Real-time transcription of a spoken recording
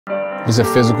It's a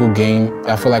physical game.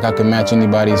 I feel like I can match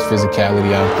anybody's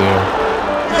physicality out there.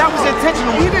 That was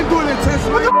intentional. He didn't do it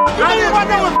intentionally.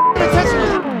 That was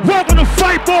intentional. Welcome to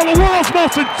Fightball, the world's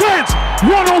most intense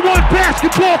one-on-one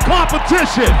basketball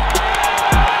competition.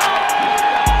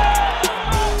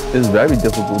 It's very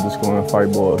difficult to score in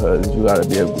Fightball because you gotta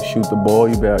be able to shoot the ball,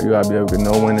 you gotta be able to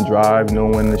know when to drive, know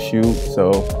when to shoot,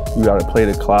 so you gotta play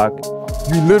the clock.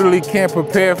 You literally can't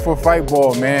prepare for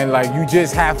Fightball, man. Like, you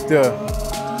just have to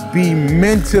be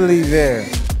mentally there.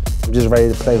 I'm just ready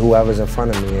to play whoever's in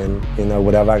front of me, and you know,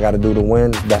 whatever I gotta do to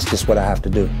win, that's just what I have to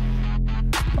do.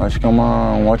 Acho que é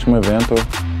um ótimo evento,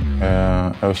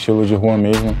 é o estilo de rua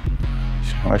mesmo.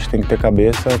 Acho que tem que ter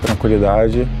cabeça,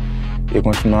 tranquilidade e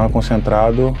continuar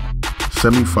concentrado.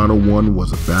 Semifinal 1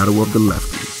 was a battle of the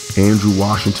lefties. Andrew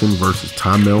Washington versus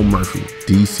Tymell Murphy,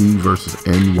 DC versus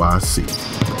NYC.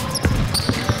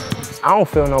 I don't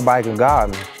feel nobody can guard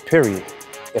me, period.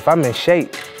 If I'm in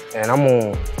shape and I'm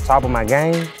on top of my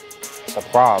game, it's a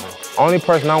problem. Only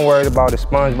person I'm worried about is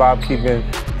Spongebob keeping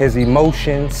his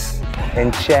emotions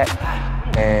in check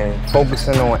and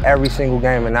focusing on every single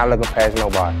game and not looking past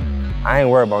nobody. I ain't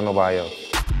worried about nobody else.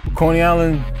 Coney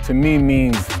Island, to me,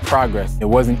 means progress. It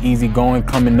wasn't easy going,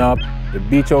 coming up. The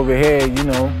beach over here, you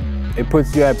know, it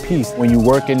puts you at peace. When you're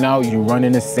working out, you run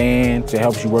in the sand. It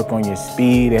helps you work on your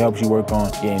speed. It helps you work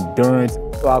on your endurance.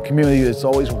 So our community is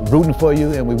always rooting for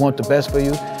you, and we want the best for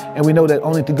you. And we know that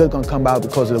only the good gonna come out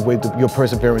because of the way your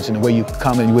perseverance and the way you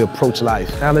come and you approach life.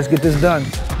 Now let's get this done.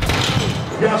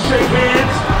 Y'all shake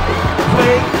hands,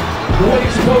 play the way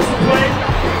you're supposed to play.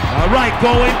 All right,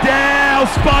 going down,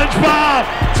 Spongebob.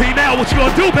 Tymell, what you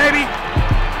gonna do, baby?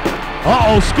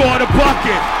 Uh-oh, scoring a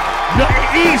bucket. Nothing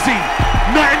easy,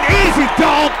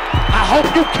 dog. I hope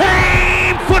you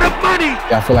came for the money.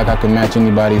 I feel like I can match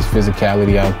anybody's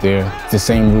physicality out there. It's the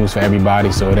same rules for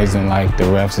everybody, so it isn't like the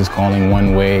refs is calling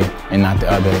one way and not the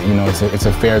other. You know, it's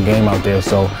a fair game out there,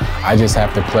 so I just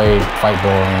have to play Fightball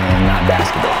and not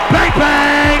basketball. Bang,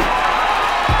 bang!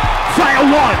 Fire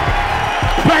one!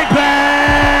 Bang,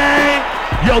 bang!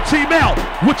 Yo, Tymell,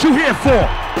 what you here for?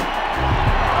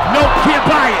 Nope, can't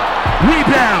buy it.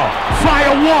 Rebound,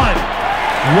 fire one.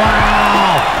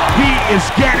 Wow, he is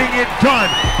getting it done.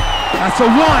 That's a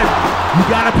one. You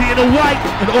gotta be in the white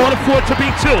in order for it to be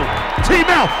two.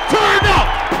 Tymell, turn up.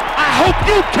 I hope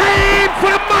you came for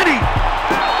the money.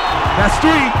 That's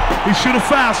three. He shoot a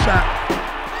foul shot.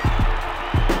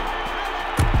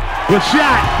 Good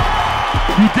shot.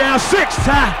 You down six,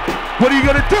 Ty. What are you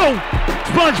gonna do?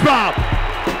 Spongebob.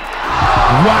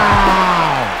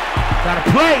 Wow.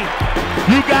 Gotta play.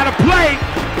 You gotta play.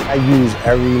 I use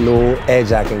every little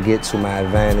edge I can get to my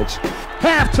advantage.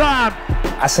 Halftime.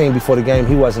 I seen before the game,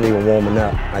 he wasn't even warming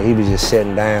up. Like, he was just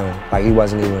sitting down. Like, he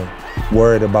wasn't even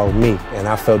worried about me, and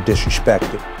I felt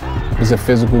disrespected. It's a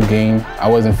physical game. I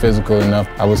wasn't physical enough.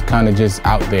 I was kind of just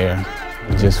out there,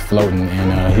 just floating,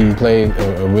 and he played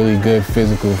a really good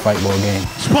physical Fightball game.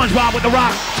 Spongebob with the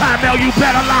rock. Tymell, you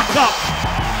better lock up.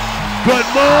 Good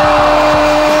move.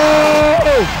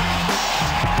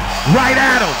 Right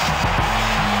at him.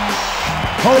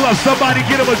 Hold up, somebody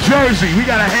get him a jersey. We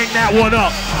gotta hang that one up.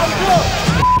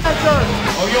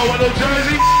 Oh, you want a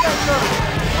jersey?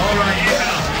 All right,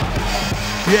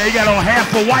 yeah. Yeah, you got on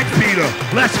half a white beater.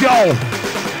 Let's go.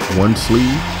 One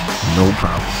sleeve, no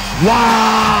problem.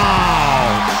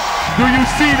 Wow. Do you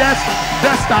see that's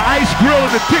the ice grill in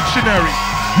the dictionary.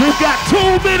 You got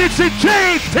 2 minutes and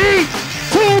change, T.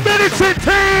 2 minutes and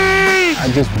change. I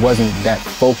just wasn't that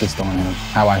focused on him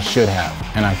how I should have,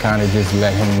 and I kind of just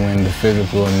let him win the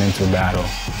physical and mental battle.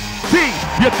 T,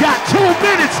 you got 2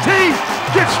 minutes, T.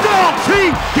 Get strong,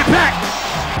 T. Get back.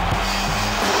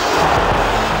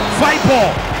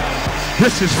 Fightball.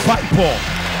 This is Fightball.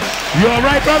 You all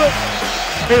right, brother?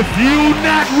 If you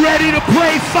not ready to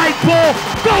play Fightball,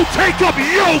 go take up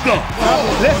yoga.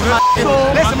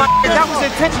 Listen, that was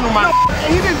intentional, man.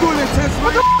 He didn't do it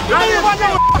intentionally.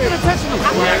 Intentional.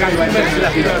 I got 2 minutes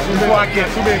left. Before I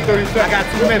get 2 minutes, 30 seconds. I got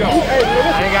 2 minutes.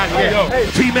 I ain't got it yet.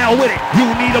 Tymell with it.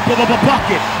 You need a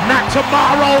bucket. Not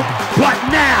tomorrow, but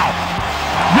now.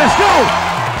 Let's go.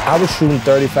 I was shooting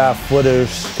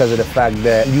 35-footers because of the fact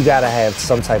that you gotta have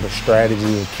some type of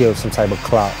strategy and kill some type of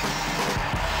clock.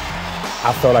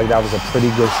 I felt like that was a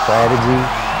pretty good strategy.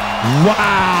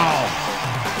 Wow!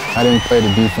 I didn't play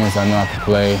the defense I know I could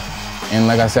play. And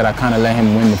like I said, I kind of let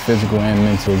him win the physical and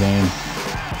mental game.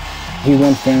 He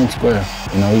went fair and square.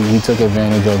 You know, he took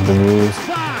advantage of the rules,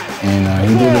 and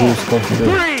he did what he was supposed to do.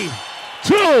 3,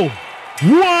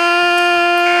 2,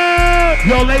 1!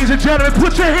 Yo, ladies and gentlemen,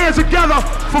 put your hands together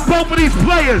for both of these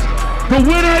players. The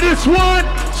winner of this one,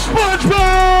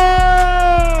 Spongebob!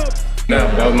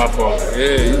 That was my fault.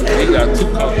 Yeah, he got too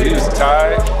comfortable. He was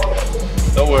tired.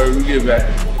 Don't worry, we get back.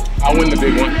 I win the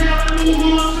big one.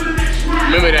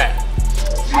 Remember that.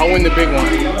 I win the big one.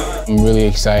 I'm really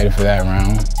excited for that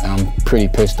round. I'm pretty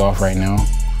pissed off right now.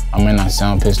 I may not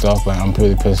sound pissed off, but I'm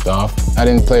pretty pissed off. I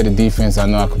didn't play the defense I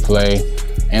know I could play.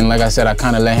 And like I said, I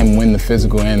kind of let him win the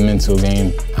physical and mental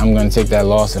game. I'm gonna take that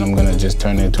loss and I'm gonna just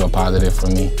turn it into a positive for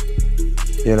me.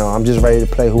 You know, I'm just ready to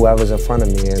play whoever's in front of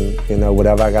me, and you know,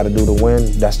 whatever I gotta do to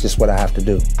win, that's just what I have to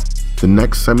do. The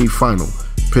next semifinal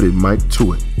pitted Mike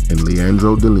Tuitt and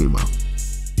Leandro de Lima.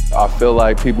 I feel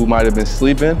like people might have been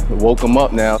sleeping, woke them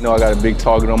up now. You know, I got a big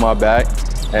target on my back,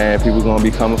 and people gonna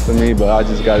be coming for me, but I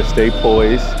just gotta stay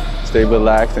poised, stay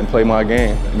relaxed, and play my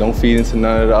game. Don't feed into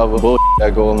none of the other bullshit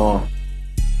that go along.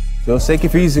 Eu sei que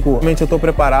fisicamente eu estou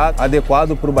preparado,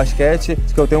 adequado para o basquete,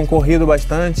 que eu tenho corrido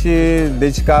bastante,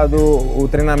 dedicado o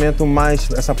treinamento mais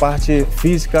essa parte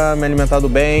física, me alimentado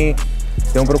bem,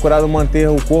 tenho procurado manter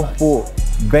o corpo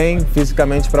bem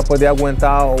fisicamente para poder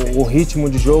aguentar o ritmo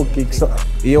de jogo.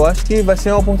 E eu acho que vai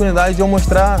ser uma oportunidade de eu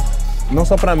mostrar, não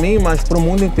só para mim, mas para o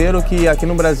mundo inteiro, que aqui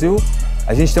no Brasil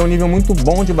a gente tem um nível muito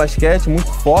bom de basquete,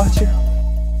 muito forte.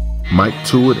 Mike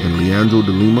Tuitt and Leandro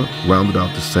de Lima rounded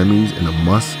out the semis in a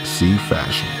must-see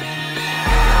fashion.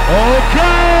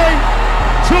 Okay,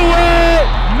 Tuitt,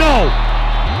 no.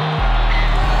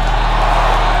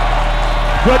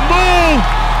 Good move.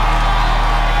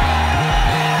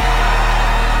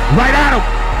 Right at him,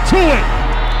 Tuitt.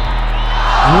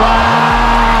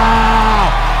 Wow.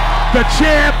 The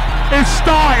champ is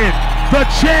starting. The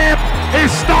champ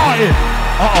is starting.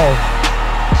 Uh-oh.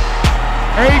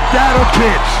 Ain't that a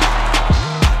bitch?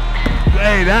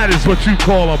 Hey, that is what you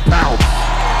call a bounce.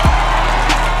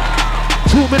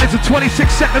 2 minutes and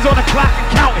 26 seconds on the clock and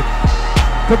counting.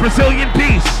 The Brazilian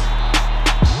beast.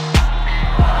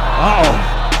 Uh-oh.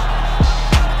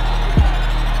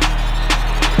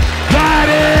 Got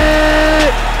it!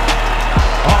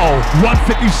 Uh-oh,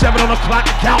 1:57 on the clock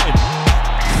and counting.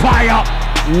 Fire.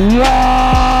 One!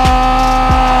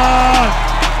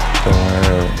 Então,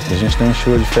 a gente tem um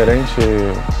estilo diferente,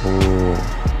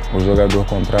 o jogador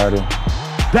contrário.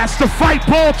 That's the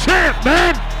Fightball champ,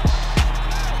 man!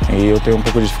 E eu tenho um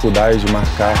pouco de dificuldade de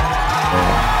marcar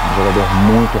um jogador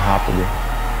muito rápido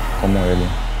como ele.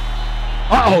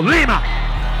 Uh-oh, Lima!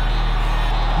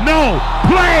 No!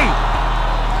 Play!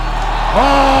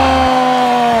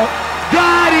 Oh!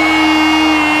 Got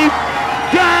him!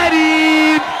 Got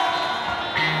him!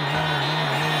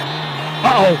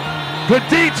 Uh-oh! Good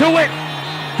D to it!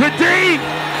 Good D!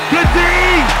 Good D!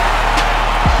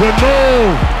 Good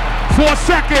move! 4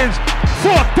 seconds!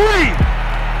 4, 3,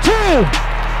 2,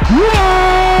 1!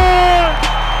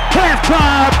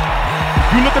 Halftime!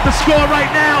 You look at the score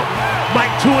right now.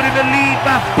 Mike Tuitt in the lead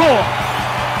by 4.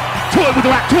 Tuitt with the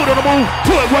rock, Tuitt on the move.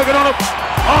 Tuitt working on him.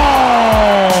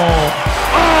 Oh!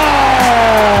 Oh!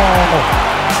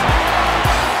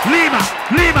 Lima,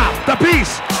 Lima, the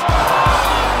beast.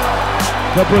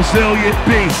 The Brazilian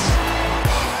beast.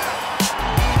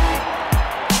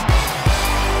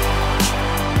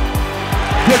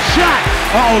 Good shot.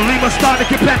 Uh-oh, Lima starting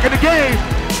to get back in the game.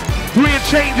 3 and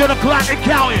change on the clock and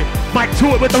counting. Mike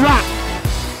Tuitt with the rock.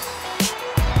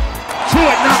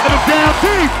 Tuitt knocking him down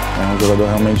deep. É um jogador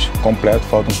realmente completo,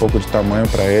 falta um pouco de tamanho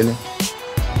para ele,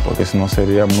 porque senão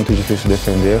seria muito difícil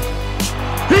defender.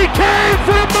 He came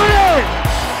for the money!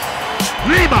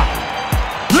 Lima!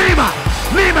 Lima!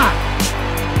 Lima!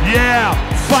 Yeah,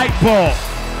 fight ball.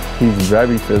 He's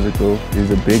very physical.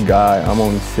 He's a big guy. I'm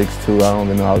only 6'2". I don't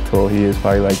even know how tall he is.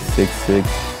 Probably like 6'6",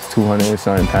 200 and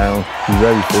something pounds. He's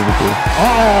very physical.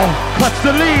 Uh-oh, cuts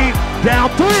the lead. Down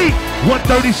 3.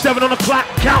 1:37 on the clock,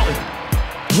 counting.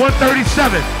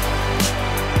 1:37.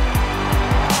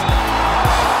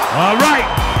 All right.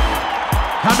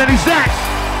 How many's that?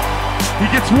 He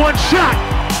gets 1 shot.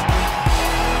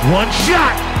 1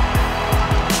 shot.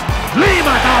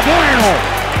 Lima, da bueno.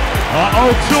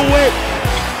 Uh-oh, Tuitt.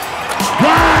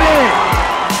 Got it!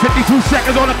 52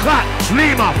 seconds on the clock.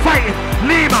 Lima fighting.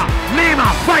 Lima.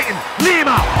 Lima fighting.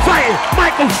 Lima fighting.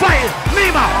 Michael fighting.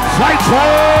 Lima. Fight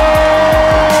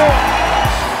ball!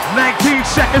 19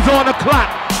 seconds on the clock.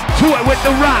 Tuitt with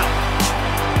the rock.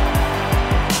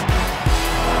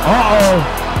 Uh-oh.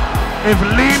 If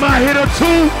Lima hit a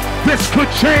 2, this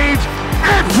could change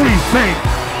everything.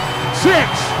 6,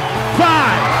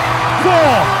 5,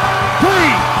 4,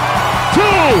 3, 2,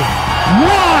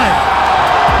 1.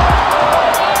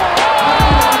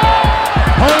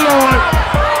 Hold on.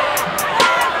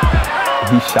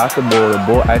 He shot the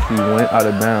ball actually went out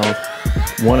of bounds.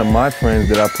 One of my friends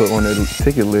that I put on the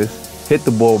ticket list hit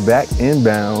the ball back in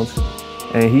bounds,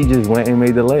 and he just went and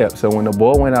made the layup. So when the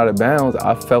ball went out of bounds,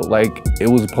 I felt like it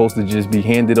was supposed to just be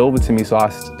handed over to me, so I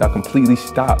completely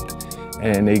stopped,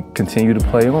 and they continued to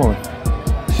play on.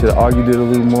 Should have argued it a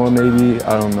little more maybe,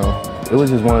 I don't know. It was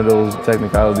just one of those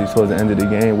technicalities towards the end of the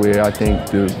game where I think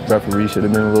the referee should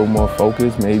have been a little more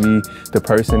focused. Maybe the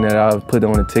person that I put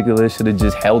on the ticket list should have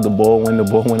just held the ball when the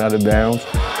ball went out of bounds.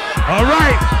 All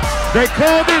right, they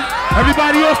called it.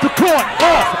 Everybody off the court.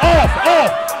 Off.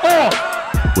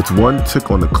 With 1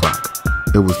 tick on the clock,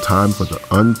 it was time for the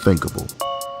unthinkable,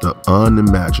 the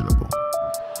unimaginable.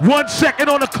 1 second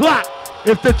on the clock.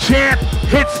 If the champ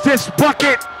hits this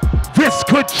bucket, this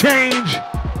could change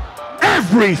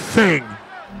everything.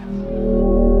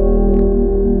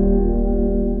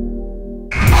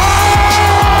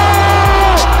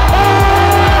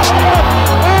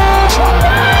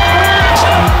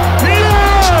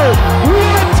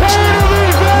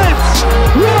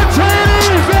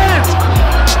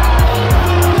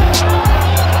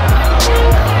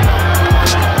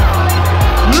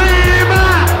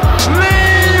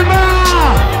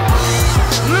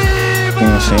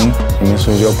 Sim, e me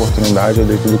surgiu a oportunidade, eu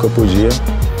dei tudo que eu podia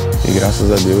e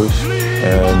graças a Deus,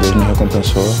 Deus me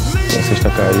recompensou e a sexta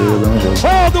caiu e eu ganhei o jogo.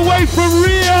 All the way from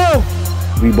Rio!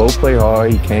 We both played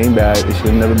hard, he came back, it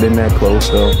should have never been that close,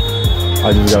 so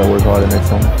I just gotta work harder next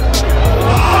time.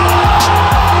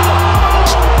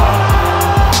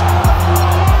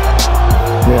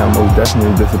 Yeah, I'm most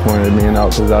definitely disappointed being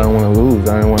out because I don't want to lose.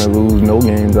 I didn't want to lose no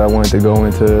games. I wanted to go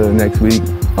into next week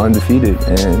undefeated,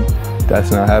 and that's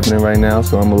not happening right now,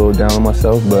 so I'm a little down on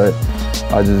myself, but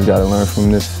I just got to learn from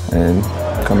this and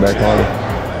come back harder.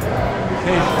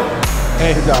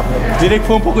 Hey, good job, man. Diria que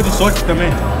foi pouco de sorte também.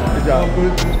 Good job.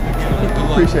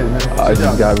 Appreciate it, man. I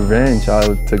just got revenge.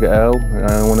 I took an L. I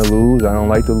don't want to lose. I don't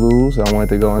like to lose. I wanted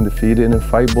to go undefeated in the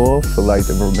fight ball for like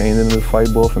the remainder of the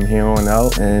fight ball from here on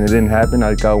out, and it didn't happen.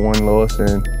 I got 1 loss,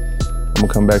 and I'm going to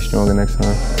come back stronger next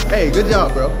time. Hey, good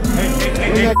job, bro.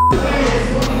 Hey.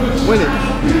 Win it.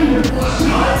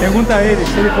 Pergunta a ele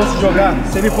se ele fosse jogar,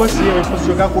 se ele fosse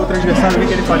jogar com outro adversário, o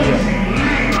que ele faria?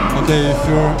 Okay, if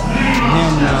you're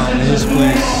him now in his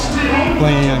place,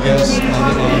 playing against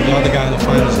the other guy in the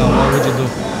finals, what would you do?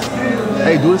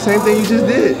 Hey, do the same thing you just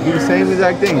did. Do the same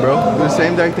exact thing, bro. Do the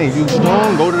same exact thing. If you're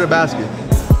strong, go to the basket.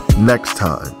 Next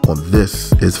time on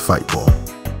This Is Fightball.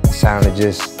 It's time to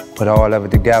just put all of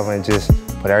it together and just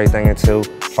put everything into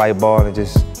Fightball and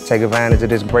just take advantage of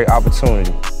this great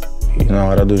opportunity. E na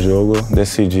hora do jogo,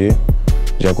 decidir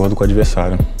de acordo com o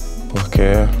adversário,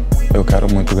 porque eu quero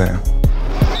muito ganhar.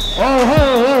 Oh,